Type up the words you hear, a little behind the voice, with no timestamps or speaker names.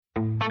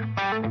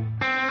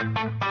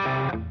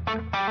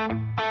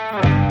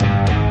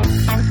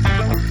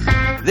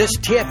This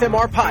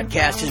TFMR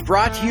podcast is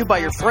brought to you by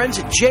your friends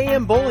at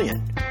JM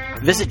Bullion.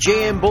 Visit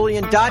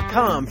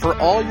jmbullion.com for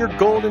all your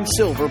gold and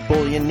silver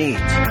bullion needs.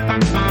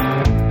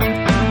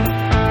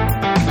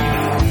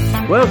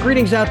 Well,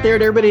 greetings out there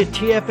to everybody at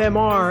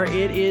TFMR.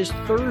 It is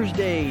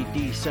Thursday,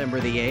 December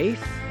the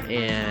 8th,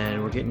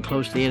 and we're getting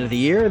close to the end of the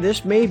year.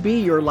 This may be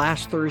your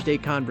last Thursday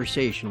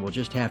conversation. We'll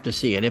just have to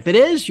see. And if it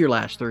is your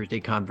last Thursday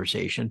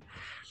conversation,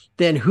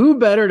 then who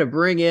better to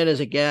bring in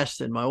as a guest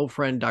than my old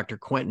friend, Dr.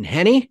 Quinton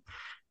Hennigh.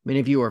 Many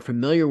of you are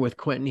familiar with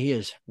Quinton. He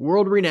is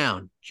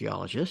world-renowned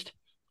geologist,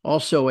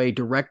 also a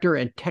director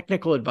and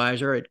technical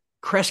advisor at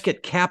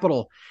Crescat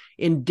Capital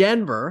in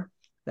Denver.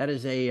 That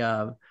is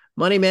a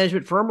money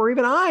management firm where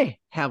even I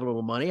have a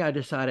little money. I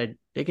decided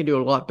they can do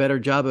a lot better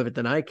job of it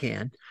than I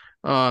can.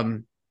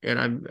 And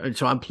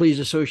I'm pleased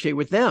to associate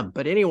with them.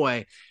 But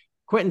anyway,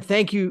 Quinton,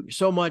 thank you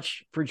so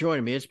much for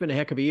joining me. It's been a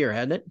heck of a year,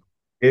 hasn't it?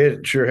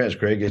 It sure has,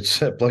 Craig.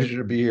 It's a pleasure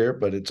to be here,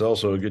 but it's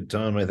also a good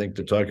time, I think,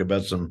 to talk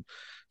about some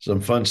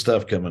fun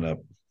stuff coming up.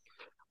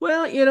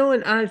 Well,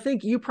 and I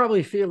think you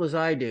probably feel as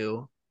I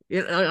do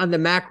on the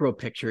macro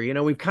picture.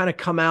 We've kind of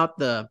come out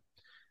the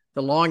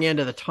long end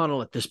of the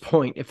tunnel at this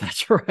point, if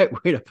that's the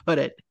right way to put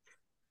it.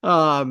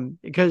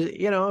 Because,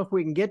 if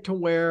we can get to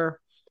where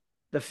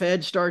the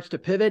Fed starts to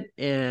pivot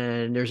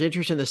and there's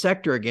interest in the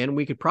sector again,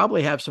 we could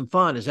probably have some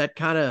fun. Is that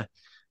kind of,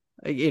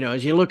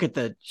 as you look at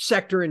the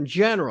sector in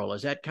general,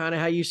 is that kind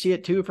of how you see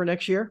it too for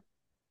next year?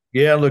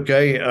 Yeah, look,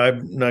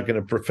 I'm not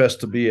going to profess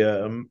to be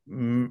a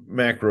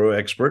macro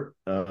expert.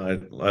 I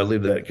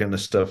leave that kind of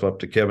stuff up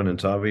to Kevin and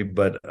Tavi,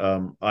 but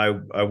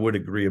I would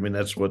agree. I mean,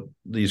 that's what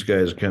these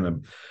guys kind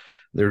of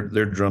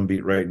their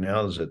drumbeat right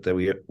now is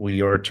that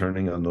we are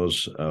turning on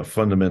those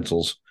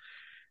fundamentals,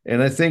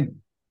 and I think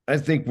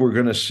we're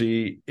going to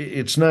see.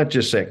 It's not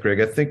just that,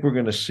 Greg. I think we're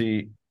going to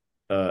see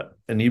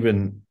an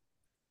even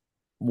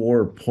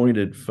more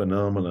pointed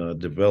phenomena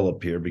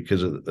develop here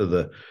because of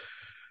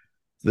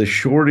the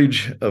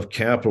shortage of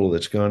capital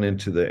that's gone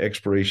into the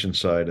exploration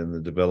side and the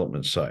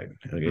development side.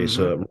 Okay. Mm-hmm.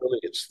 So really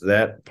it's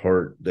that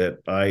part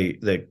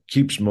that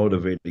keeps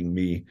motivating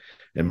me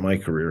in my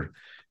career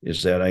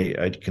is that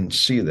I can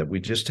see that we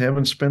just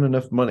haven't spent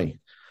enough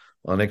money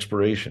on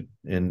exploration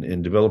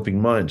and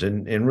developing mines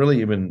and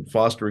really even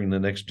fostering the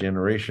next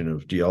generation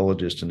of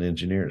geologists and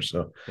engineers.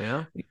 So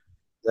yeah,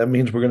 that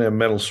means we're going to have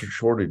metal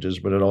shortages,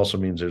 but it also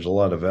means there's a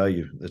lot of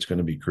value that's going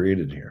to be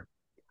created here.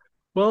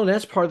 Well, and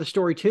that's part of the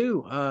story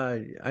too.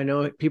 I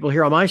know people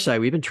here on my side,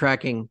 we've been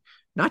tracking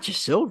not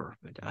just silver,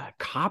 but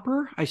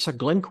copper. I saw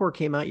Glencore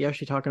came out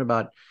yesterday talking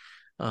about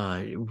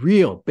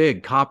real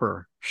big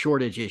copper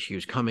shortage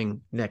issues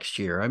coming next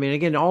year. I mean,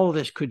 again, all of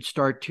this could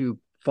start to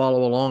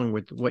follow along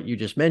with what you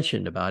just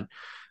mentioned about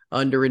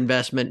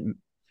underinvestment,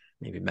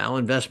 maybe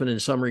malinvestment in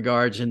some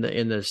regards in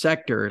the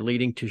sector,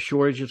 leading to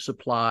shortage of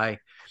supply,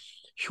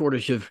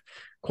 shortage of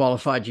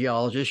qualified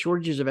geologists,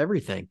 shortages of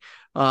everything.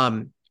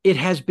 It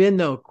has been,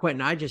 though,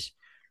 Quinton,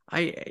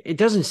 it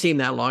doesn't seem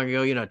that long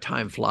ago,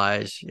 time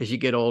flies as you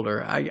get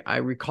older. I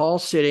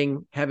recall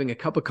having a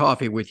cup of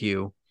coffee with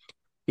you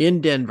in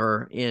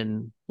Denver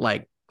in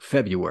like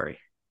February.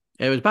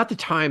 And it was about the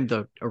time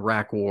the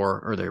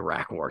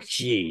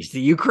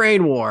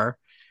Ukraine war.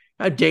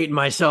 I'm dating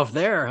myself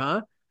there,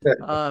 huh?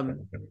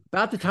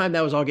 About the time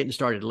that was all getting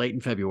started, late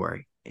in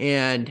February.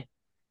 And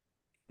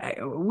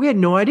we had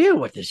no idea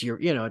what this year,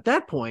 at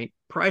that point,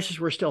 prices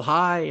were still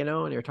high, and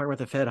they were talking about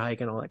the Fed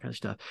hike and all that kind of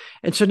stuff.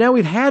 And so now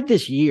we've had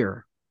this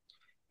year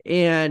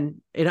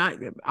and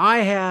I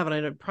have, and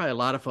I know probably a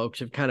lot of folks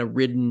have kind of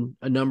ridden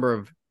a number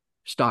of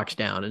stocks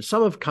down and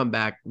some have come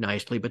back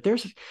nicely, but there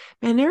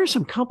are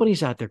some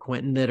companies out there,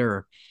 Quinton, that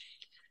are,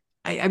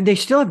 they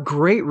still have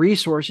great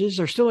resources.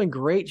 They're still in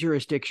great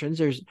jurisdictions.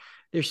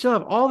 They still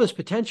have all this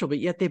potential, but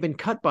yet they've been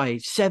cut by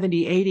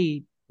 70,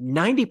 80,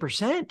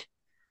 90%.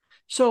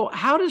 So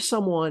how does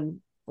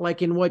someone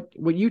like in what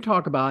you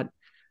talk about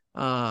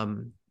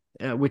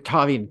with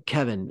Tavi and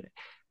Kevin,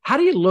 how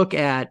do you look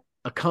at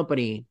a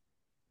company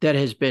that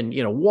has been,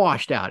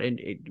 washed out and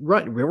it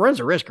runs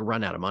a risk of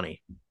running out of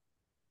money?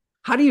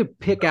 How do you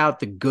pick out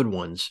the good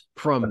ones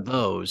from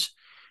those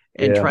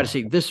and try to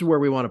see this is where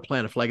we want to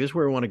plant a flag, this is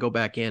where we want to go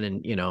back in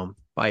and,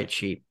 buy it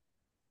cheap?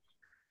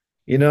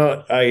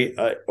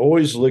 I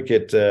always look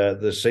at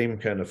the same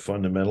kind of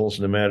fundamentals,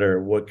 no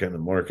matter what kind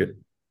of market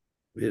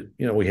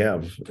we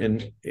have,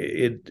 and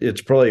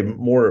it's probably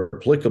more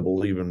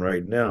applicable even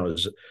right now.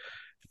 Is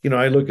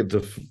I look at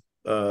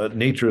the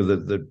nature of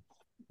the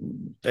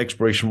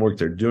exploration work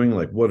they're doing.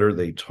 Like, what are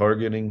they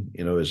targeting?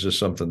 Is this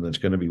something that's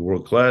going to be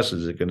world class?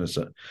 Is it going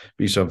to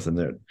be something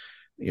that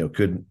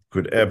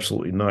could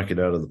absolutely knock it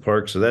out of the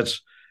park? So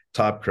that's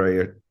top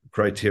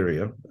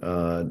criteria.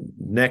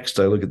 Next,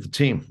 I look at the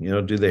team.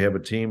 Do they have a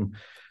team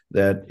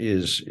that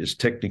is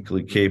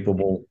technically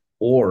capable?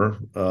 Or,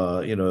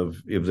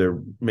 if they're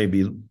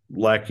maybe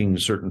lacking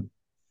certain,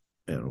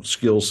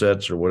 skill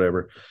sets or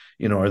whatever,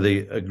 are they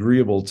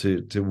agreeable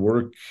to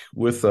work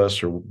with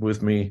us or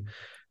with me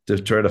to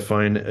try to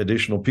find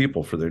additional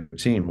people for their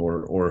team,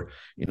 or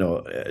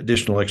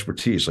additional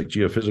expertise like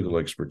geophysical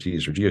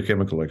expertise or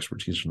geochemical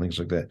expertise and things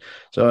like that.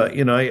 So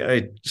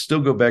I still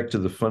go back to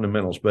the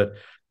fundamentals, but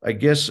I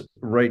guess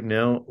right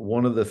now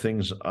one of the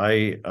things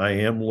I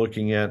am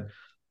looking at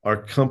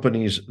are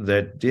companies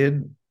that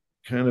did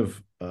kind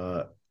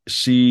of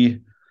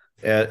see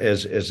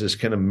as this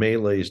kind of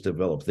melee's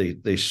developed.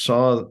 They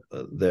saw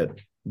that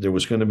there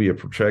was going to be a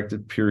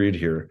protracted period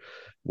here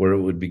where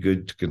it would be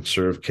good to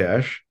conserve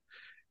cash.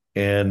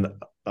 And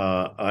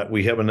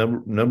we have a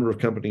number of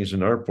companies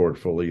in our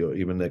portfolio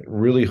even that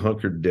really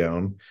hunkered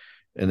down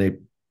and they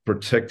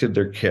protected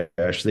their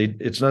cash.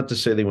 It's not to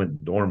say they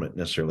went dormant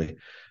necessarily,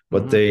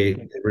 but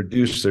they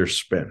reduced their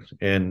spend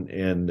and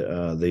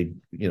they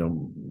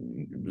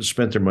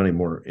spent their money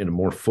more in a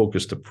more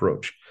focused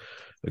approach.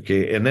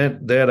 Okay, and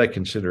that I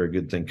consider a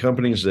good thing.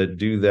 Companies that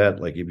do that,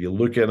 like if you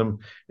look at them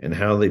and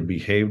how they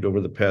behaved over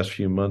the past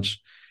few months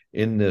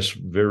in this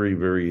very,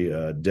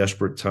 very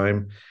desperate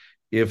time,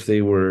 if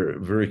they were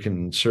very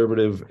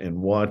conservative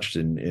and watched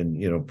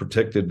and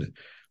protected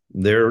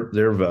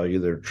their value,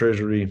 their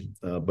treasury,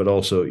 but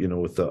also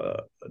with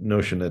the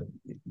notion that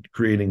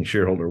creating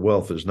shareholder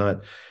wealth is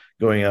not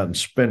going out and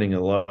spending a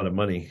lot of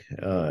money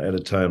at a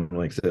time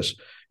like this.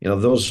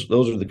 Those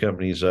are the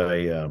companies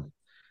I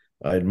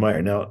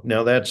admire.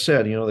 Now that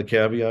said, the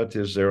caveat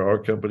is there are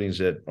companies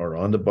that are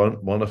on the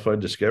bona fide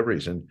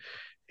discoveries, and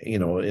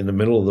in the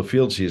middle of the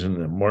field season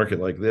in a market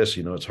like this,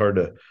 it's hard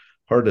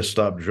to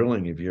stop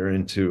drilling if you're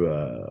into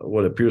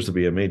what appears to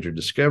be a major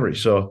discovery.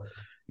 So,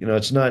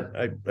 it's not.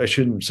 I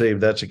shouldn't say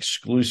that's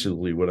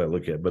exclusively what I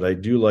look at, but I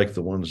do like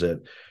the ones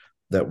that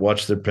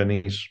watch their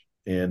pennies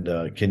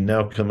and can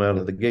now come out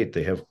of the gate.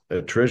 They have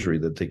a treasury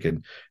that they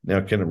can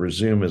now kind of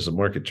resume as the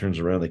market turns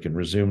around. They can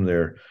resume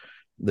their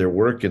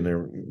work and their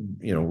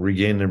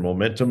regain their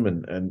momentum,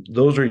 and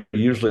those are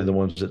usually the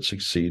ones that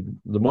succeed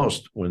the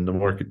most when the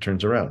market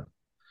turns around.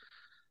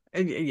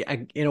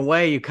 In a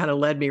way, you kind of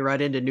led me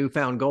right into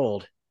newfound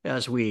gold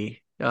as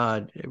we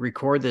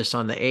record this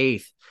on the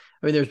 8th.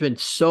 I mean, there's been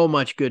so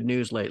much good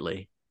news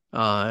lately,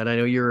 and I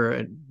know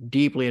you're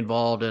deeply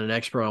involved and an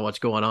expert on what's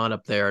going on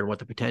up there and what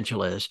the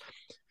potential is.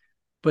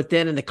 But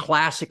then in the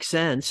classic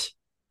sense,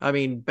 I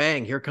mean,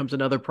 bang, here comes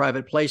another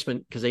private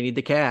placement because they need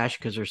the cash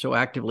because they're so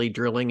actively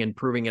drilling and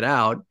proving it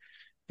out.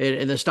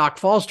 And the stock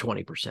falls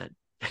 20%.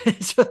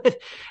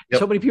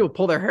 So many people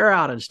pull their hair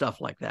out and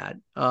stuff like that.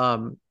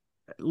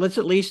 Let's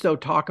at least, though,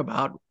 talk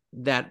about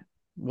that,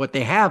 what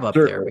they have up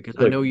there, because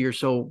I know you're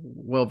so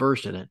well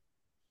versed in it.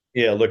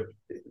 Yeah, look,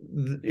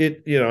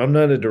 I'm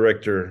not a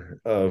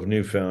director of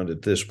Newfound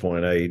at this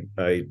point.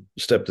 I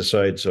stepped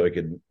aside so I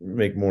could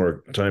make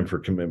more time for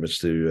commitments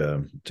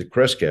to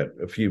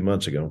Crescat a few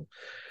months ago.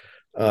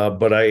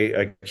 But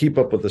I keep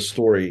up with the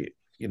story,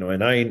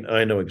 and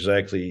I know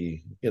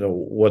exactly,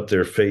 what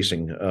they're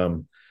facing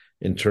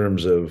in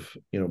terms of,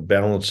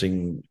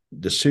 balancing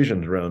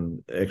decisions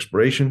around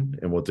exploration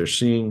and what they're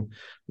seeing,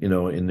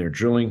 in their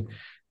drilling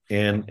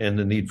and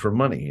the need for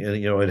money. And,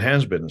 it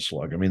has been a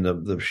slug. I mean,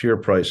 the share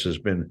price has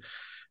been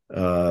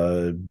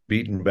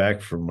beaten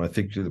back from, I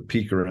think, to the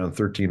peak around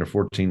 $13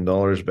 or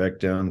 $14 back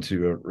down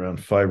to around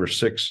 $5 or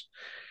 $6.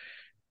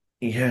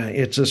 Yeah,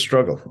 it's a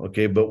struggle.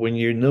 Okay. But when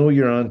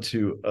you're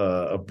onto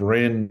a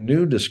brand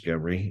new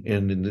discovery,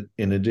 and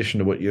in addition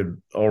to what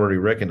you'd already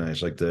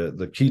recognized, like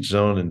the Keats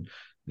zone and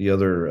the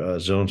other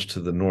zones to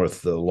the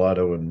north, the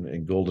Lotto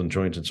and Golden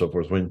Joint and so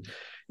forth, when,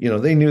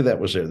 they knew that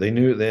was there. They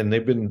knew, and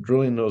they've been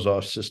drilling those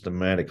off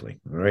systematically.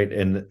 Right.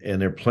 And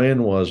their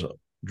plan was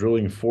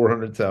drilling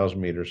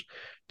 400,000 meters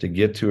to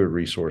get to a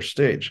resource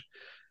stage.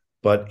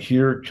 But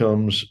here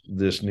comes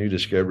this new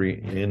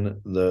discovery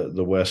in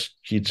the West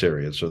Keats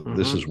area. So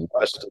this is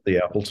west of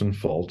the Appleton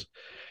Fault.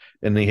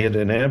 And they had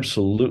an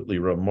absolutely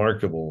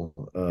remarkable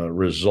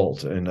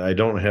result. And I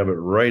don't have it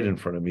right in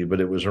front of me,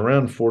 but it was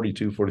around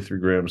 42, 43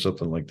 grams,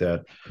 something like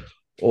that,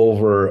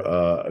 over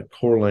a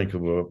core length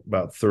of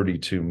about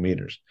 32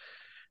 meters.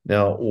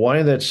 Now,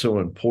 why that's so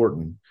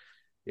important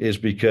is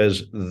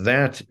because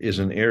that is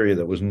an area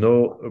that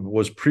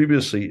was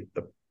previously,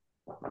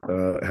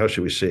 how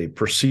should we say,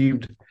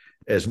 perceived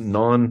as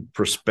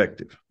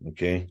non-prospective.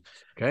 Okay.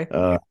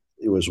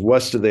 It was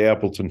west of the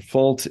Appleton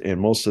Fault,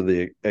 and most of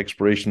the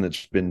exploration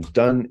that's been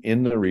done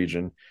in the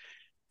region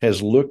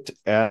has looked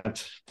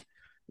at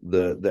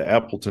the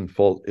Appleton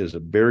Fault as a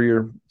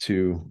barrier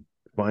to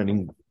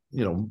finding,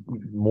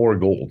 more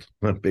gold,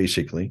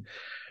 basically.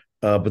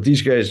 But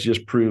these guys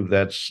just proved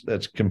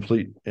that's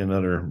complete and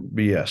utter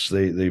BS.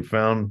 They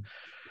found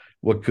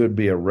what could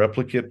be a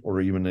replicate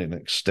or even an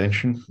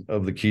extension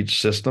of the Keats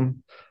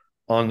system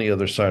on the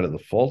other side of the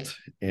fault.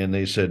 And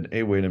they said,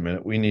 hey, wait a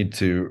minute, we need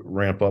to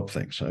ramp up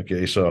things.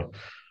 Okay. So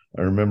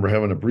I remember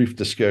having a brief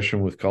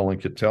discussion with Colin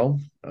Cattell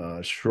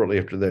shortly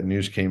after that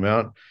news came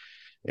out.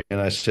 And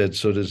I said,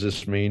 so does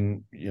this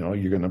mean,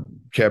 you're going to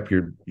cap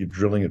your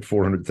drilling at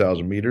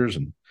 400,000 meters?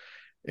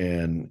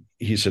 And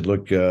he said,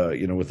 look,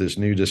 with this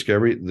new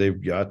discovery,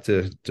 they've got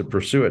to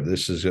pursue it.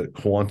 This is a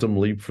quantum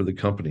leap for the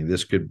company.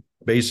 This could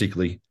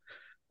basically,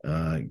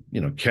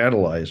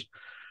 catalyze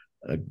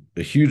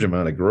a huge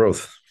amount of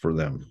growth for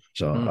them.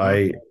 So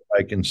Mm-hmm.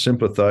 I can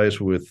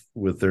sympathize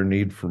with their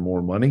need for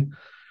more money.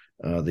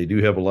 They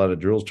do have a lot of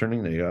drills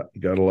turning. They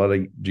got a lot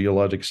of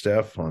geologic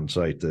staff on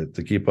site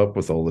to keep up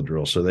with all the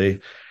drills. So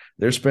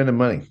they're spending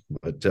money,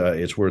 but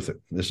it's worth it.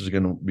 This is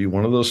going to be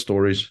one of those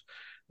stories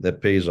that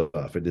pays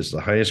off. It is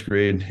the highest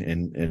grade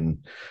and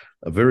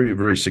a very,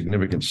 very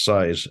significant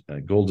size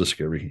gold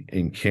discovery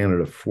in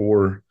Canada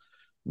for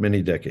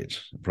many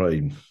decades.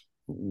 Probably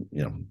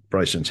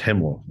since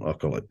Hemlo, I'll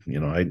call it.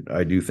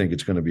 I do think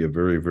it's going to be a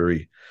very,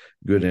 very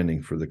good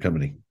ending for the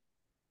company.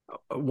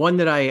 One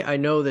that I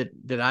know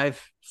that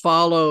I've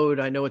followed,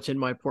 I know it's in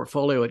my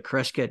portfolio at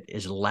Crescat,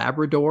 is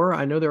Labrador.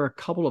 I know there are a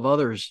couple of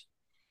others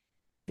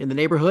in the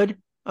neighborhood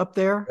up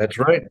there. That's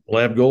right.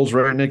 Lab Gold's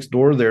right next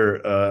door.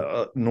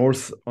 They're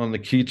north on the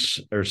Keats,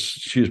 or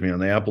excuse me, on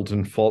the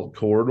Appleton Fault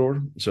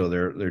corridor. So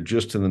they're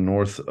just to the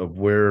north of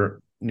where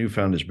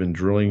Newfound has been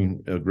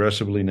drilling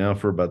aggressively now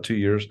for about 2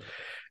 years.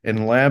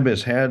 And Lab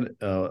has had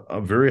a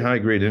very high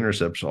grade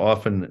intercepts,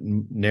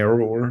 often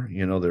narrower.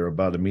 They're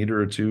about a meter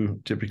or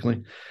two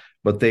typically,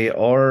 but they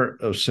are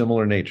of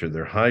similar nature.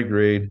 They're high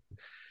grade,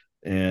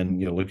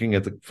 and looking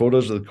at the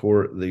photos of the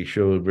core, they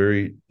show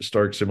very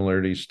stark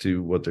similarities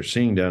to what they're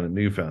seeing down in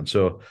Newfound.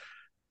 So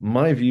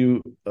my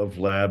view of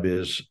Lab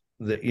is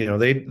that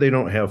they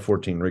don't have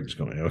 14 rigs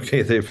going.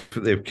 Okay,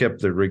 they've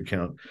kept their rig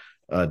count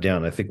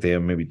down. I think they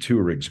have maybe 2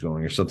 rigs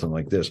going or something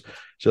like this.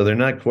 So they're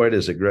not quite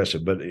as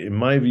aggressive. But in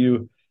my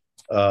view,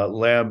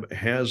 Lab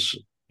has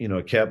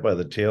a cat by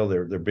the tail.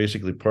 They're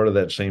basically part of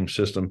that same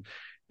system,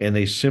 and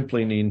they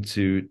simply need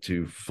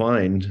to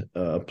find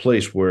a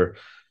place where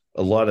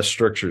a lot of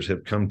structures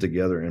have come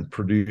together and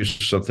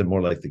produced something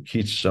more like the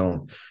Keats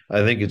zone.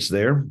 I think it's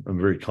there. I'm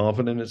very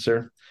confident it's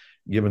there,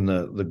 given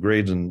the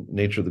grades and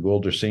nature of the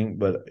gold they're seeing.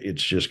 But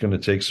it's just going to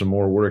take some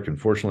more work.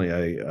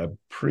 Unfortunately, I'm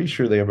pretty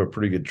sure they have a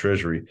pretty good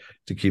treasury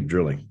to keep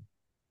drilling.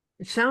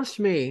 It sounds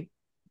to me,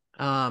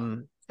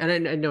 and I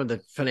know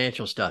the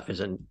financial stuff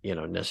isn't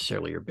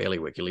necessarily your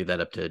bailiwick. You leave that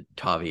up to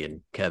Tavi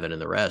and Kevin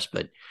and the rest.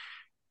 But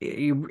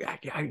you're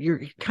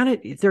kind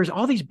of, there's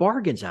all these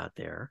bargains out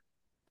there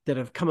that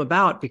have come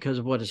about because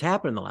of what has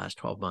happened in the last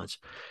 12 months.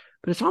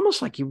 But it's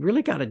almost like you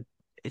really got to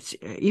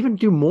even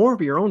do more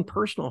of your own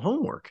personal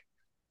homework,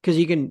 because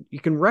you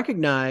can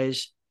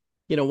recognize,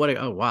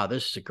 wow,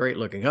 this is a great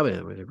looking company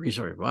with the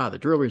resource, wow, the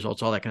drill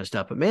results, all that kind of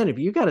stuff. But man, if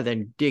you got to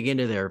then dig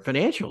into their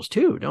financials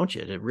too, don't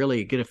you, to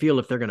really get a feel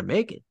if they're going to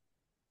make it.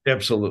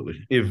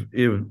 Absolutely. If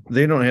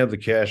they don't have the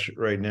cash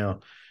right now,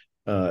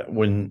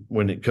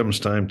 when it comes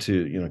time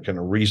to kind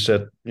of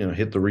reset,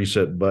 hit the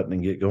reset button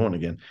and get going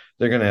again,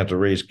 they're going to have to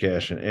raise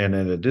cash and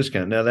at a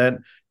discount. Now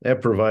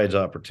that provides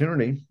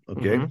opportunity.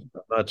 Okay, Mm-hmm.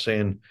 I'm not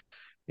saying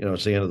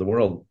it's the end of the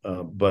world,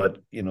 but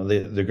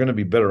they're going to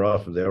be better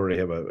off if they already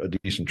have a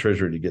decent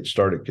treasury to get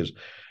started, because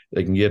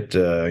they can get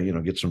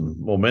get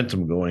some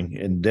momentum going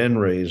and then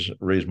raise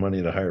money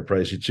at a higher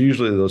price. It's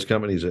usually those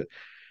companies that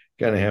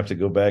kind of have to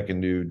go back and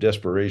do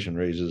desperation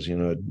raises,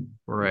 at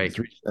Right.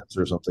 3 cents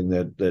or something,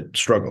 that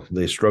struggle.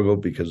 They struggle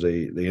because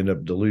they end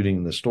up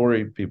diluting the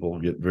story. People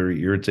get very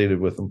irritated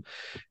with them,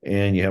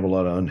 and you have a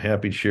lot of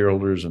unhappy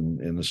shareholders,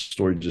 and the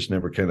story just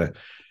never kind of,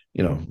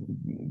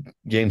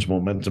 gains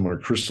momentum or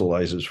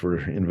crystallizes for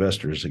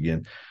investors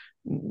again.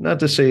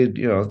 Not to say,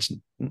 it's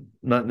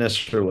not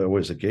necessarily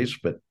always the case,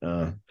 but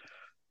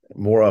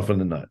more often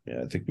than not,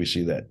 I think we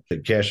see that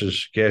cash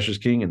is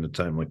king in a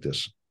time like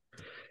this.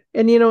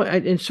 And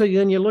and so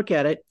then you look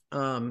at it.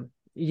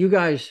 You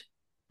guys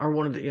are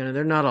one of the,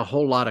 there are not a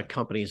whole lot of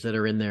companies that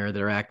are in there that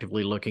are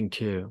actively looking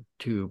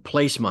to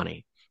place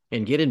money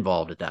and get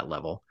involved at that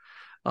level.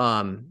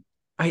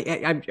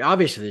 I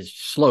obviously it's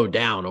slowed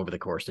down over the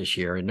course this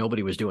year, and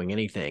nobody was doing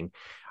anything.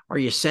 Are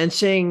you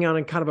sensing, on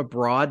a kind of a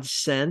broad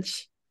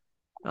sense,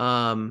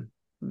 the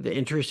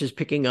interest is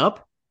picking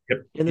up Yep.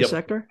 in the Yep.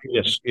 sector?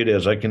 Yes, it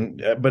is. I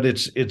can, but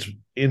it's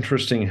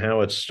interesting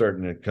how it's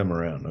starting to come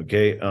around.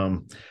 Okay.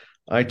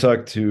 I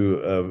talked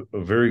to a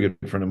very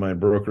good friend of mine,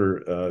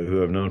 broker,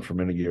 who I've known for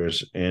many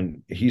years,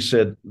 and he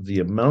said the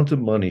amount of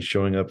money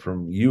showing up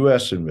from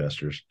U.S.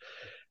 investors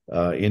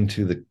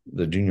into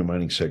the junior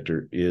mining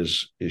sector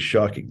is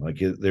shocking. Like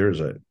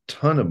there's a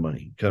ton of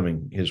money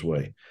coming his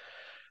way.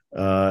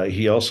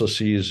 He also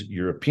sees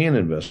European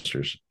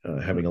investors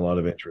having a lot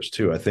of interest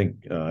too. I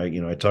think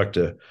I talked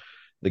to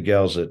the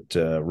gals that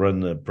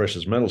run the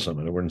Precious Metal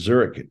Summit over in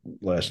Zurich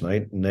last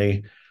night, and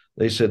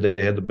they said they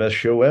had the best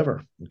show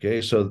ever.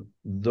 Okay, so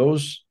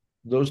those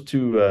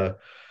two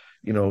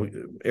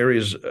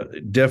areas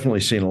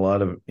definitely seen a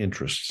lot of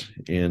interest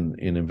in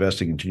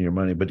investing in junior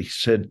mining. But he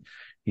said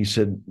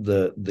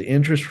the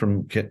interest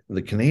from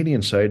the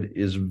Canadian side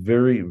is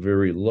very,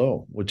 very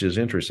low, which is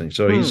interesting.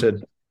 So he Hmm.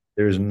 said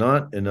there's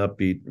not an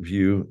upbeat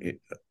view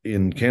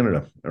in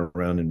Canada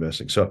around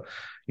investing. So,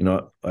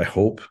 I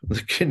hope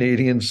the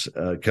Canadians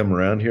come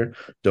around here.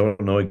 Don't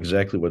know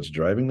exactly what's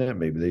driving that.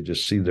 Maybe they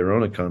just see their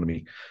own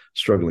economy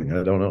struggling.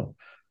 I don't know.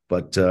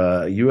 But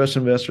U.S.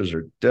 investors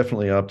are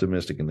definitely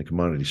optimistic in the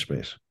commodity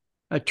space.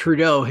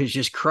 Trudeau has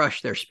just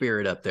crushed their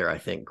spirit up there, I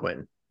think,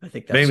 Quinton. I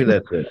think that's Maybe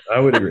that's it. I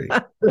would agree.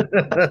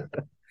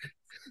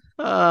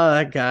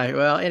 that guy.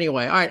 Well,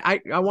 anyway, all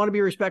right. I want to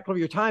be respectful of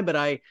your time, but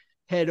I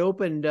had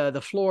opened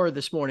the floor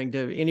this morning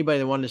to anybody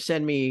that wanted to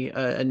send me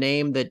a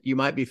name that you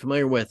might be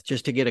familiar with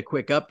just to get a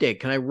quick update.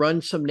 Can I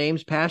run some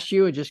names past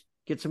you and just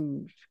get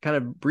some kind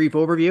of brief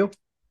overview?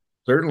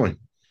 Certainly.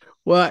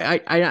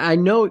 Well, I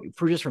know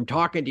for just from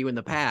talking to you in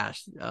the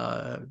past,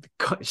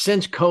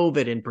 since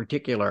COVID in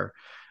particular,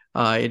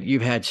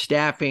 you've had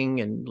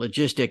staffing and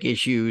logistic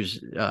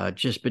issues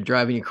just been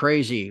driving you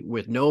crazy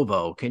with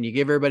Novo. Can you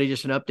give everybody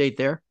just an update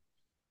there?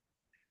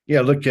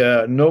 Yeah, look,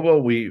 Novo,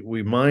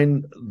 we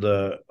mined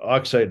the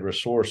oxide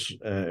resource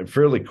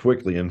fairly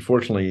quickly.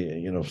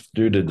 Unfortunately,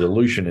 due to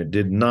dilution, it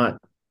did not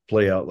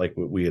play out like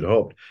what we had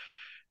hoped.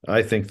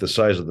 I think the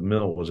size of the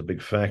mill was a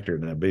big factor.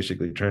 Now,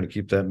 basically, trying to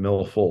keep that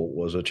mill full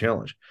was a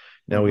challenge.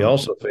 Now, we Mm-hmm.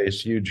 also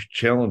face huge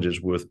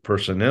challenges with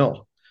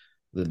personnel.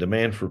 The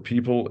demand for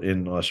people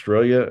in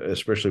Australia,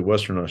 especially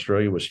Western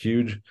Australia, was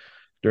huge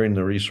during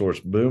the resource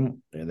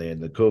boom, and they had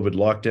the COVID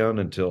lockdown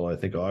until I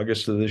think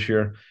August of this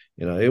year.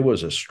 It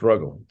was a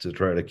struggle to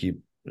try to keep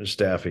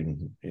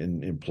staffing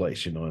in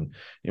place. And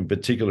in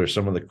particular,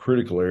 some of the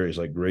critical areas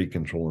like grade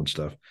control and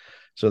stuff.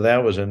 So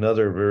that was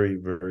another very,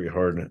 very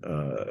hard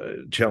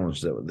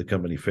challenge that the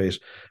company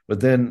faced. But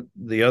then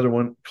the other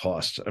one,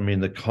 costs. I mean,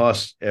 the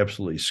costs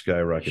absolutely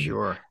skyrocketed.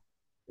 Sure.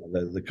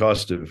 The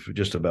cost of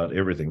just about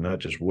everything, not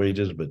just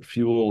wages, but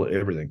fuel,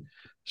 everything,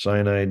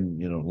 cyanide,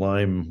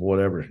 lime,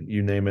 whatever,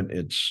 you name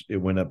it, it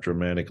went up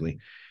dramatically.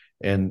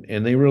 And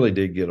they really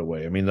did get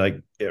away. I mean,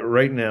 like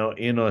right now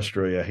in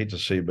Australia, I hate to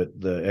say, but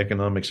the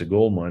economics of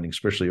gold mining,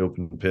 especially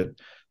open pit,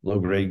 low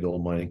grade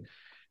gold mining,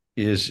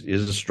 is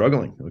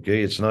struggling.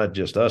 Okay, it's not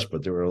just us,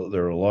 but there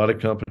are a lot of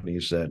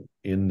companies that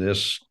in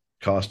this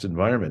cost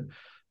environment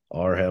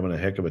are having a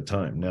heck of a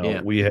time. Now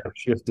Yeah. we have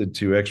shifted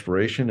to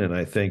exploration, and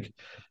I think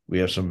we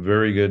have some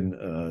very good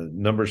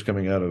numbers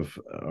coming out of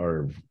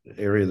our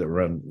area that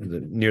run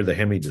near the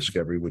Hemi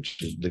discovery,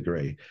 which is the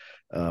gray.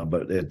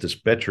 But at this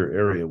Betcher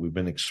area, we've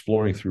been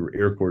exploring through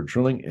air core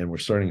drilling, and we're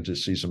starting to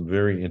see some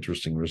very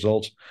interesting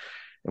results.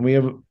 And we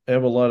have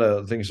a lot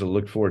of things to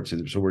look forward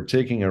to. So we're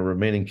taking our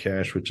remaining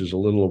cash, which is a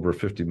little over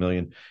 50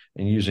 million,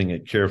 and using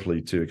it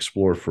carefully to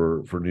explore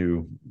for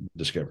new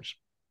discoveries.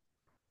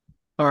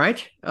 All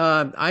right.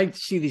 I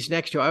see these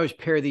next two. I always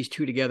pair these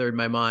two together in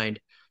my mind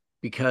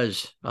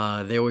because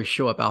they always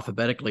show up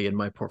alphabetically in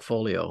my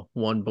portfolio,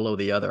 one below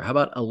the other. How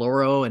about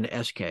Aloro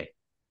and SK?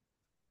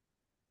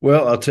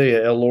 Well, I'll tell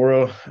you, El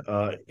Oro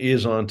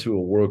is onto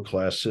a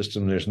world-class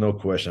system. There's no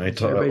question.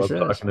 That's what everybody I'm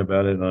says. talking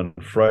about it on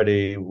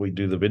Friday. We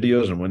do the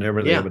videos, and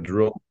whenever they have Yeah. a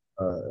drill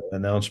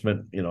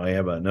announcement, I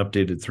have an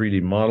updated 3D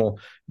model.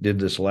 Did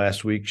this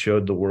last week,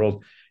 showed the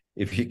world.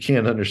 If you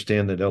can't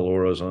understand that El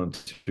Oro is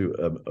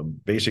onto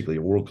basically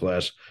a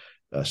world-class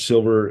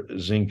silver,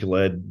 zinc,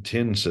 lead,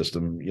 tin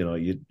system,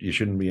 you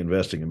shouldn't be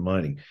investing in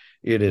mining.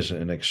 It is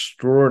an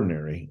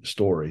extraordinary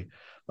story.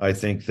 I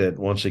think that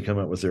once they come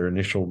out with their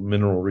initial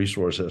mineral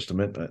resource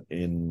estimate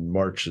in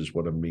March, is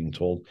what I'm being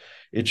told,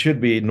 it should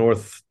be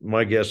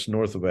my guess,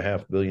 north of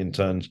 500,000,000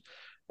 tons.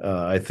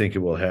 I think it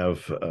will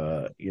have,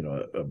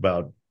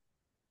 about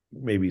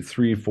maybe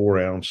 3-4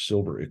 ounce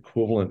silver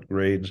equivalent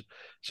grades.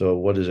 So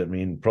what does it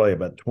mean? Probably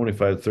about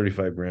 25 to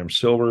 35 grams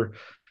silver,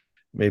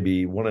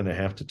 maybe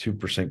 1.5 to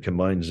 2%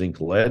 combined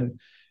zinc lead,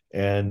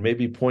 and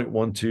maybe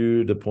 0.12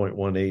 to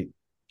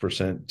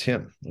 0.18%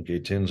 tin. Okay,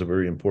 tin's a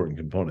very important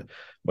component,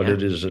 but Yeah.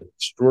 it is an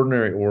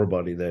extraordinary ore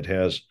body that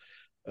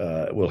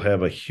will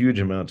have a huge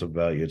amount of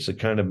value. It's the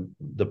kind of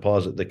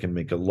deposit that can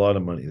make a lot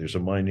of money. There's a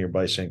mine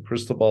nearby St.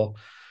 Cristobal,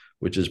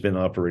 which has been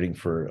operating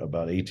for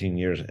about 18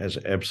 years, has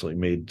absolutely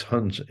made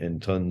tons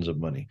and tons of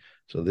money.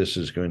 So this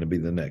is going to be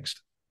the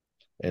next.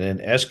 And then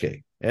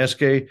SK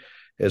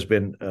has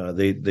been,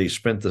 they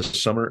spent the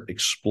summer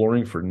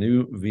exploring for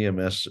new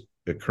VMS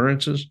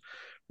occurrences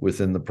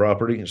within the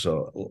property.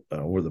 So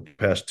over the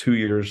past 2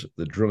 years,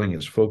 the drilling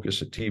is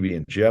focused at TV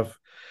and Jeff.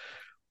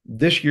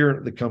 This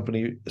year, the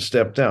company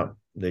stepped out.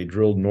 They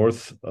drilled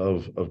north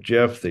of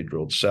Jeff, they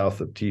drilled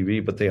south of TV,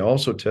 but they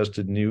also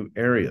tested new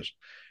areas.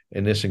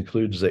 And this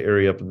includes the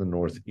area up in the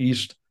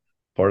northeast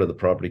part of the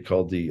property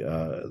called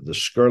the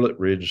Scarlet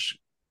Ridge,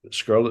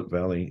 Scarlet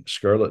Valley,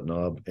 Scarlet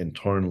Knob, and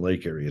Tarn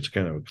Lake area. It's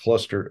kind of a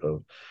cluster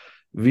of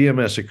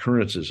VMS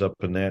occurrences up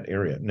in that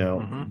area. Now,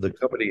 Mm-hmm. the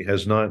company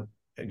has not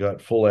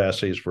got full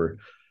assays for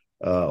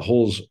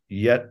holes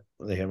yet.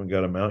 They haven't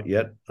got them out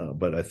yet,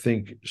 but I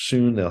think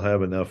soon they'll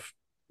have enough,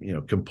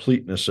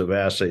 completeness of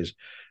assays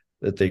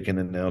that they can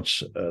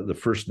announce the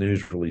first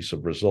news release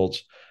of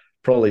results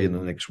probably in the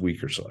next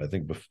week or so. I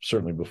think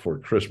certainly before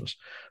Christmas.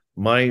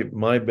 My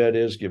bet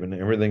is, given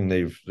everything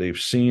they've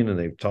seen and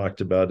they've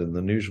talked about in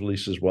the news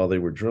releases while they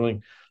were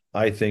drilling,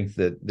 I think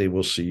that they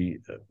will see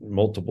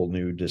multiple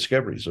new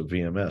discoveries of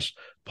VMS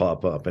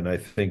pop up, and I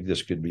think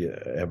this could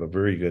have a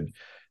very good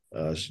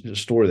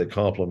story that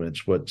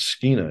complements what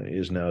Skeena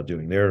is now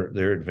doing.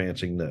 They're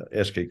advancing the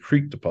SK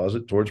Creek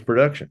deposit towards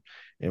production,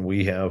 and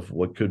we have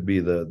what could be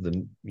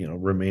the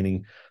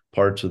remaining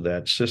parts of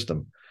that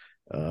system.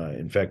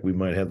 In fact, we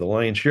might have the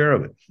lion's share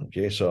of it.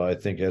 Okay, so I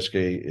think SK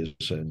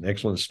is an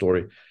excellent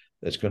story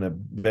that's going to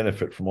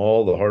benefit from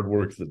all the hard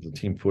work that the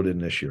team put in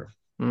this year.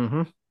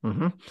 Mm-hmm.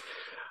 Mm-hmm.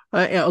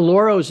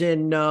 Loro's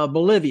in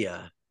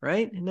Bolivia,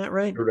 right? Isn't that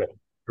right? Correct.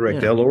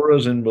 Correct. Yeah. El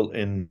Oro's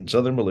in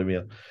southern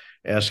Bolivia.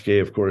 SK,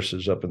 of course,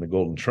 is up in the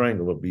Golden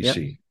Triangle of Yep.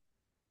 BC.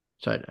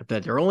 So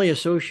that they're only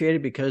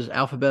associated because Correct.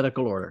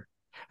 alphabetical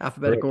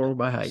order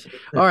by height.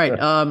 All right.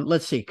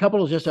 Let's see. A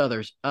couple of just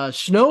others.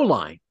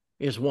 Snowline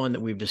is one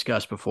that we've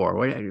discussed before.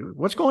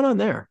 What's going on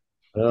there?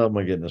 Oh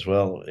my goodness.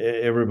 Well,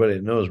 everybody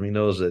that knows me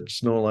knows that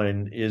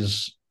Snowline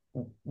is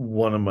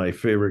one of my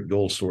favorite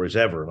gold stories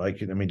ever.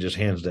 Like, I mean, just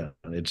hands down.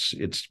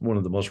 It's one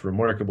of the most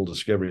remarkable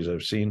discoveries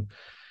I've seen.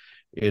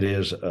 It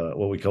is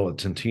what we call a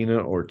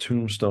tintina or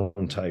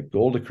tombstone type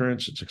gold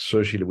occurrence. It's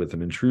associated with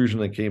an intrusion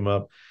that came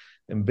up,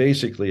 and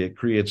basically it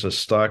creates a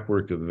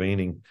stockwork of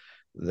veining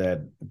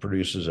that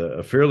produces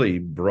a fairly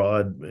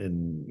broad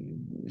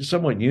and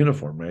somewhat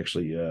uniform,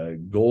 actually,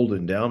 gold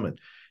endowment.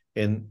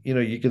 And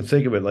you can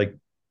think of it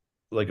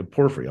like a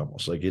porphyry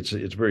almost. Like it's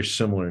very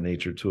similar in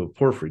nature to a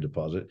porphyry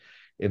deposit,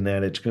 in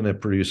that it's going to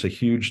produce a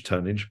huge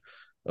tonnage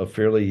of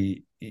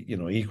fairly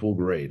equal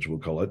grades, we'll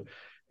call it.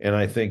 And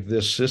I think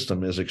this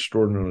system is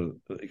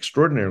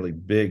extraordinarily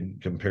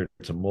big compared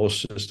to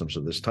most systems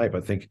of this type. I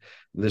think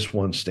this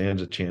one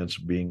stands a chance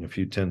of being a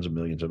few tens of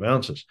millions of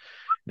ounces.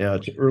 Now,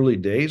 it's early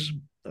days.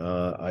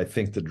 I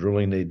think the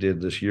drilling they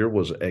did this year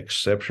was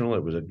exceptional.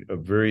 It was a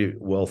very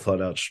well thought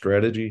out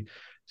strategy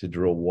to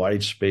drill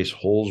wide space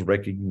holes,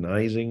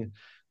 recognizing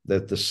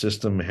that the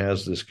system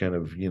has this kind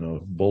of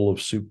bowl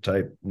of soup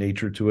type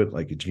nature to it,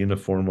 like it's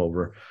uniform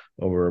over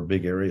a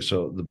big area.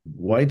 So the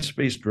wide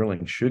space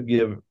drilling should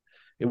give,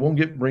 it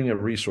won't bring a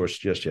resource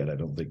just yet, I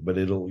don't think, but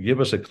it'll give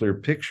us a clear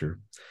picture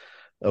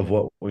of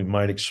what we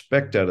might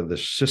expect out of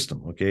this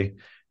system. Okay.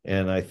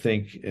 And I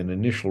think an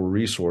initial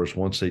resource,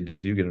 once they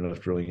do get enough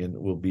drilling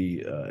in, will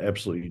be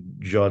absolutely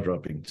jaw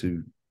dropping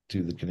to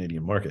the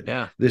Canadian market.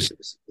 Yeah. This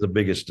is the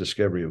biggest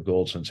discovery of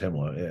gold since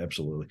Hemlock,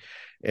 absolutely.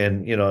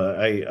 And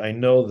I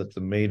know that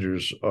the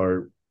majors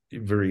are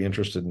very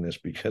interested in this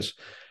because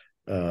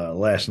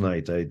last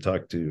night I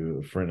talked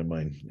to a friend of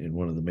mine in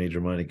one of the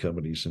major mining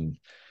companies,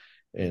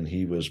 and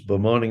he was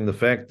bemoaning the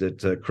fact that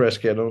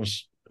Crescat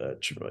owns a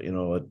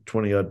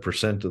 20 odd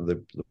percent of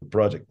the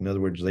project. In other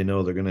words, they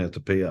know they're going to have to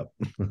pay up.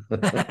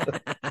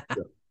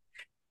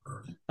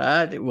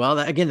 Well,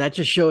 again, that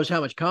just shows how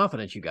much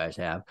confidence you guys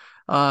have.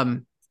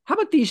 How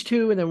about these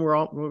two? And then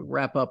we'll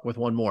wrap up with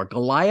one more.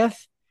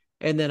 Goliath.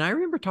 And then I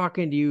remember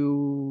talking to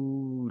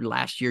you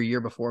last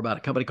year before, about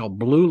a company called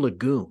Blue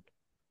Lagoon.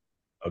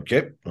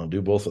 Okay, I'll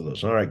do both of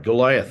those. All right,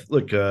 Goliath.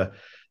 Look,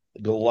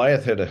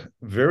 Goliath had a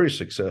very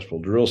successful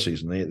drill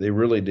season. They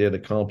really did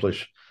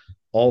accomplish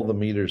all the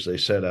meters they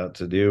set out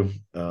to do,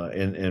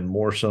 and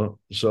more so.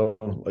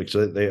 Like,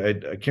 so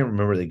I can't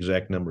remember the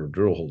exact number of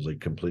drill holes they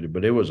completed,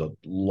 but it was a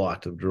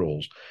lot of drill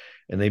holes,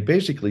 and they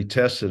basically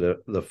tested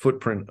the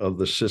footprint of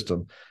the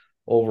system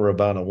over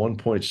about a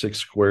 1.6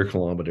 square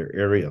kilometer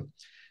area.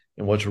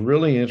 And what's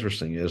really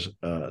interesting is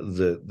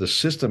the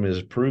system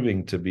is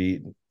proving to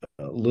be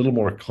a little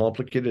more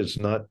complicated. It's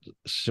not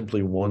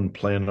simply one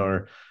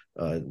planar,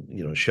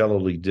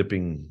 shallowly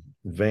dipping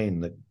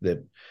vein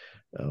that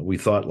we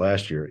thought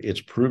last year.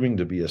 It's proving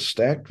to be a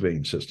stacked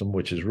vein system,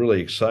 which is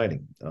really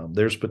exciting.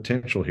 There's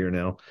potential here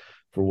now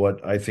for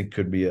what I think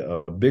could be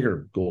a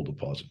bigger gold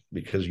deposit,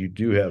 because you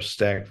do have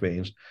stacked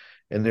veins,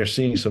 and they're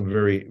seeing some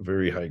very,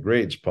 very high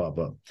grades pop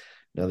up.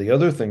 Now, the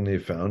other thing they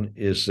found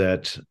is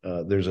that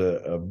there's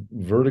a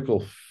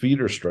vertical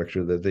feeder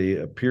structure that they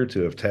appear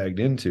to have tagged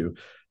into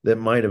that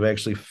might have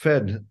actually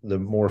fed the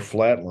more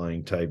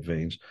flat-lying type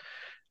veins.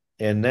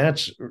 And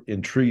that's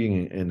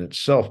intriguing in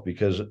itself,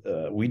 because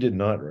they did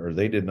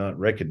not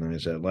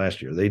recognize that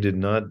last year. They did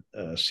not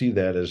see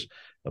that as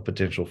a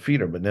potential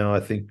feeder. But now I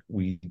think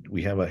we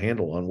have a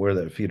handle on where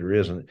that feeder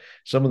is. And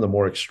some of the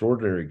more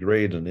extraordinary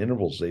grades and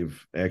intervals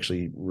they've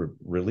actually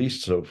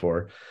released so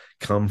far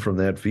come from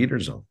that feeder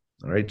zone.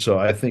 All right. So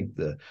I think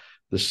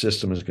the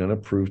system is going to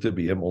prove to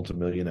be a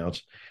multi-million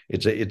ounce.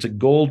 It's a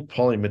gold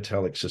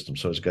polymetallic system.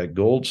 So it's got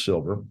gold,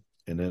 silver,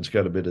 and then it's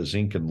got a bit of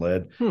zinc and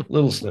lead,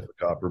 little snip of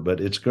copper, but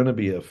it's going to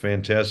be a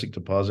fantastic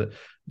deposit.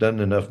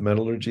 Done enough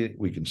metallurgy,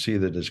 we can see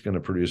that it's going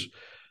to produce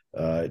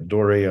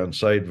doré on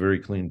site, very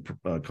clean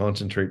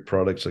concentrate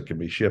products that can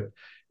be shipped.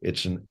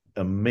 It's an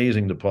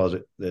amazing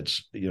deposit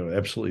that's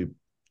absolutely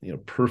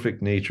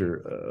perfect nature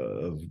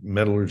of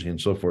metallurgy and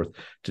so forth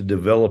to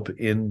develop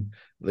in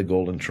the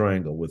Golden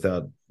Triangle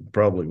without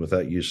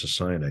use of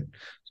cyanide.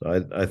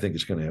 So I think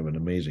it's going to have an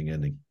amazing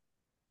ending.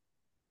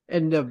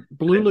 And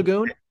Blue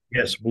Lagoon?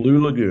 Yes, Blue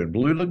Lagoon.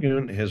 Blue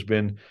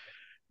Lagoon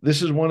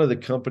this is one of the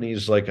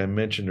companies, like I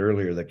mentioned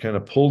earlier, that kind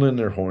of pulled in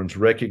their horns,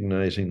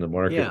 recognizing the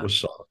market was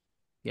soft.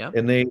 Yeah.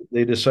 And they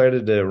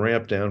decided to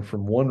ramp down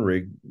from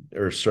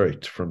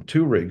from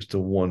 2 rigs to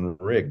 1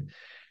 rig.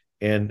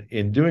 And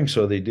in doing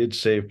so, they did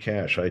save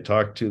cash. I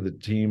talked to the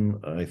team,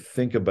 I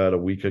think about a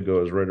week ago,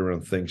 it was right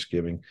around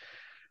Thanksgiving.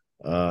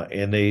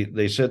 And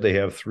they said they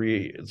have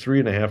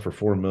 3.5 or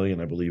 4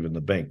 million, I believe, in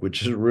the bank,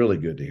 which is really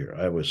good to hear.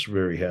 I was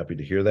very happy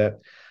to hear that.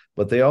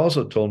 But they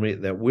also told me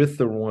that with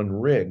the one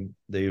rig,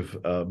 they've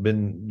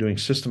been doing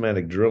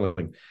systematic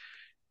drilling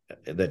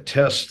that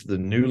tests the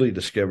newly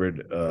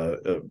discovered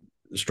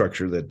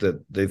structure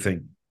that they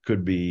think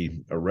could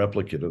be a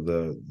replicate of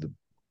the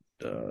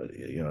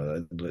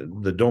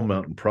Dome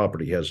Mountain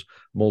property has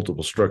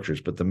multiple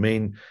structures, but the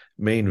main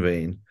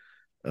vein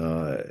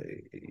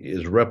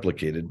is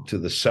replicated to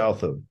the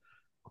south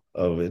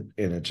of it,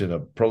 and it's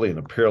probably in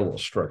a parallel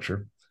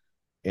structure.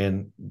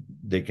 And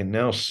they can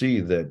now see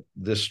that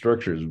this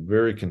structure is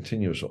very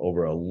continuous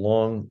over a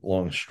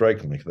long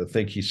strike length. I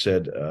think he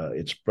said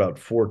it's about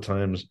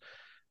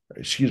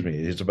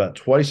it's about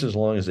twice as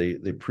long as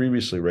they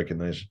previously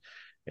recognized,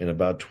 and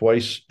about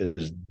twice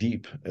as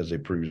deep as they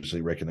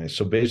previously recognized.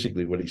 So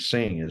basically, what he's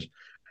saying is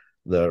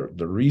the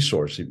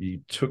resource, if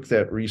you took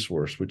that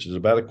resource, which is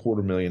about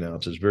 250,000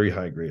 ounces, very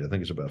high grade, I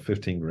think it's about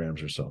 15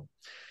 grams or so,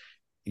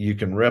 you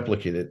can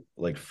replicate it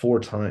like 4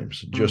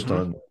 times just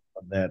on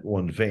that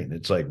one vein.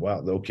 It's like,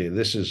 wow, okay,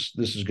 this is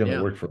going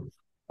to work for me.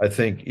 I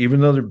think even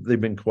though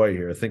they've been quiet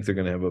here, I think they're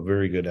going to have a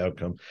very good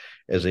outcome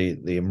as they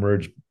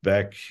emerge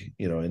back,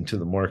 into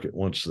the market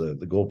once the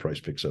gold price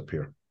picks up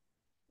here.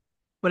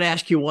 I'm going to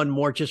ask you one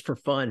more just for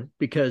fun,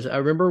 because I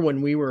remember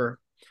when we were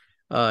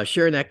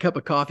sharing that cup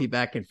of coffee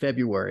back in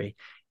February,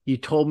 you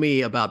told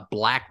me about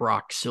Black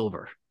Rock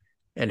Silver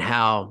and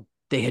how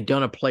they had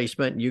done a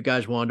placement and you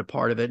guys wanted a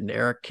part of it, and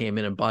Eric came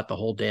in and bought the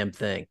whole damn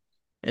thing.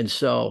 And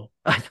so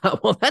I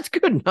thought, well, that's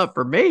good enough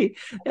for me.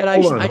 And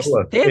hold on.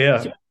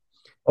 Yeah.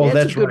 Oh,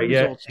 that's right.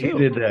 Yeah, he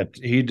did that.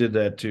 He did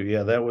that too.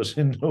 Yeah, that was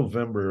in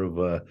November of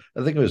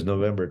I think it was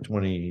November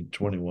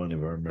 2021, if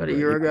I remember. About a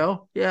year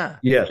ago. Yeah.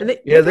 Yeah. And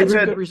they've had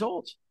some good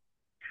results.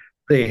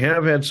 They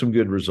have had some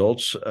good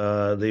results.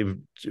 They've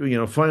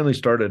finally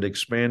started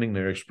expanding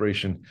their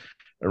exploration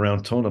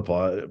around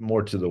Tonopah,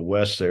 more to the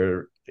west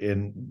there,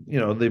 and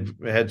they've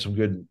had some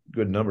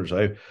good numbers.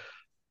 I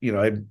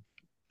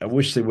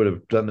wish they would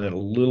have done that a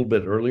little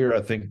bit earlier.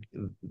 I think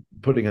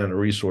putting on a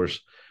resource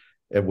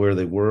at where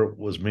they were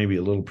was maybe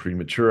a little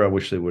premature. I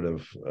wish they would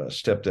have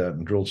stepped out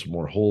and drilled some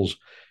more holes,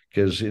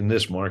 because in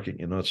this market,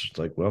 it's just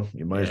like, well,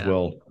 you might as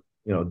well,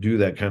 do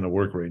that kind of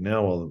work right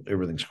now while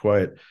everything's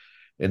quiet,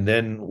 and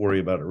then worry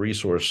about a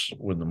resource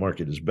when the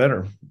market is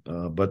better.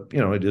 But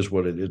it is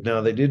what it is.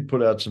 Now, they did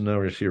put out some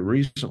numbers here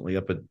recently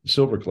up at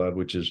Silver Cloud,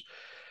 which is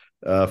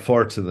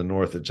far to the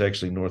north. It's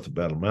actually north of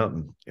Battle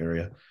Mountain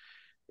area.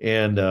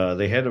 And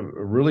they had a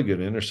really good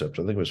intercept.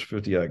 I think it was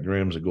 50 odd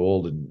grams of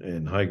gold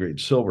and high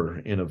grade silver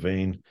in a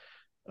vein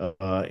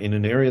in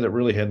an area that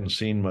really hadn't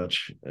seen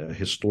much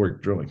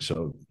historic drilling.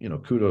 So,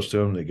 kudos to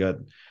them. They got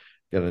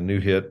a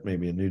new hit,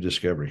 maybe a new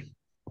discovery.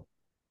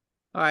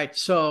 All right.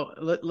 So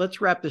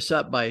let's wrap this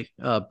up by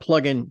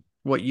plugging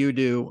what you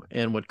do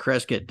and what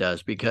Crescat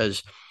does,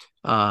 because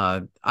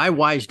I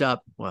wised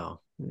up.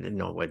 Well,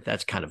 no,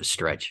 that's kind of a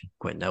stretch,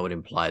 Quinton. That would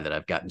imply that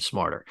I've gotten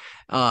smarter.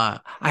 I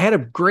had a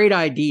great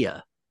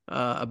idea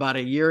about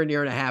a year and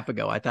a half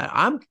ago. I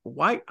thought,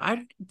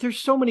 there's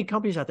so many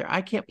companies out there.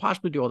 I can't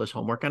possibly do all this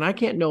homework, and I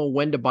can't know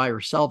when to buy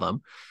or sell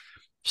them.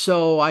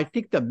 So I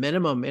think the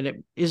minimum,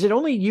 and is it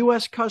only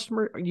U.S.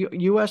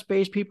 U.S.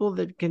 based people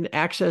that can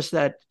access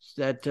that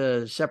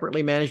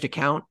separately managed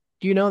account?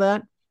 Do you know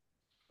that?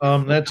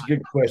 That's a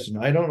good question.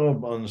 I don't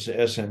know on the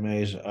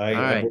SMAs.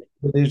 I believe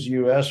it is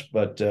U.S.,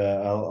 but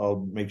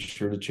I'll make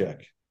sure to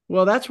check.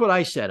 Well, that's what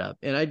I set up,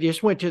 and I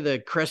just went to the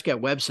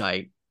Crescat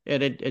website.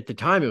 And at the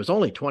time, it was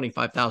only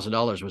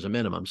 $25,000 was a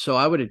minimum. So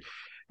I would,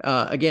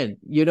 again,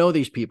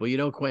 these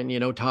people,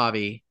 Quinton,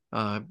 Tavi.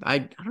 I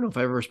don't know if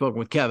I've ever spoken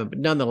with Kevin, but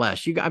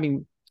nonetheless, you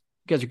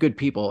guys are good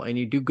people and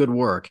you do good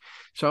work.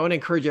 So I want to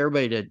encourage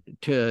everybody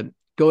to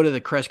go to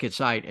the Crescat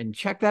site and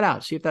check that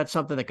out. See if that's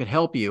something that could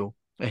help you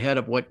ahead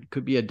of what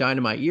could be a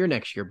dynamite year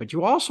next year. But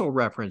you also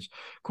reference,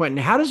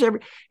 Quinton, do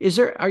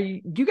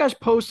you guys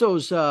post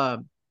those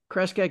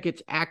Crescat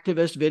Gets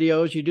Activist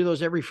videos? You do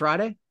those every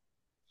Friday?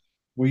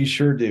 We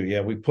sure do. Yeah,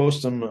 we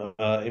post them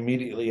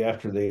immediately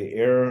after they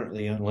air.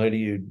 The young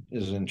lady who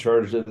is in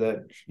charge of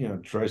that,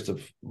 tries to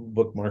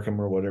bookmark them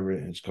or whatever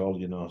it's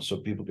called, so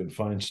people can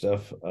find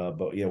stuff.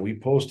 But yeah, we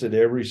post it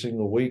every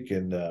single week,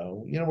 and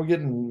we're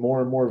getting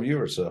more and more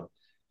viewers. So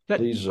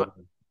please,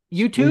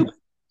 YouTube,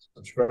 please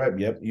subscribe.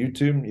 Yep,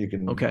 YouTube. You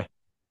can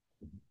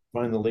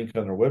find the link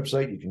on our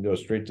website. You can go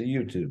straight to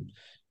YouTube.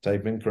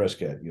 Type in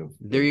Crescat.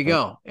 There you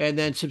go, and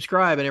then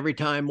subscribe. And every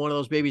time one of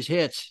those babies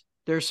hits,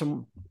 there's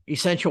some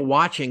essential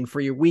watching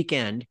for your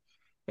weekend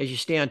as you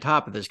stay on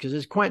top of this. Because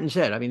as Quinton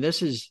said,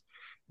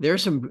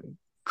 there's some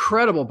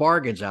incredible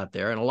bargains out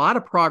there, and a lot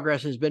of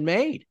progress has been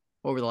made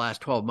over the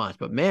last 12 months,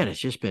 but man, it's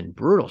just been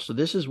brutal. So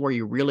this is where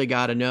you really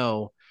got to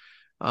know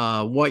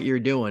what you're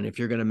doing if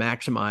you're going to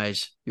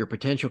maximize your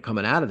potential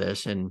coming out of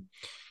this. And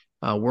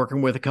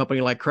working with a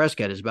company like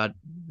Crescat is about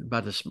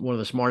this, one of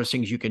the smartest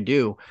things you can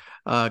do.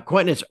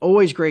 Quinton, it's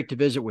always great to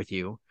visit with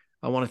you.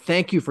 I want to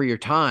thank you for your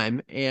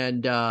time,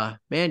 and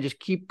man, just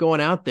keep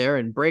going out there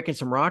and breaking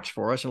some rocks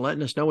for us and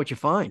letting us know what you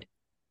find.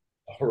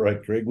 All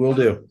right, Greg, will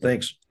do.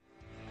 Thanks.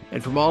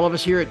 And from all of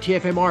us here at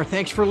TFMR,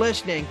 thanks for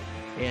listening.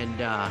 And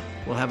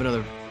we'll have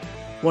another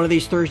one of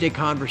these Thursday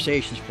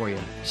conversations for you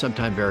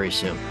sometime very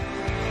soon.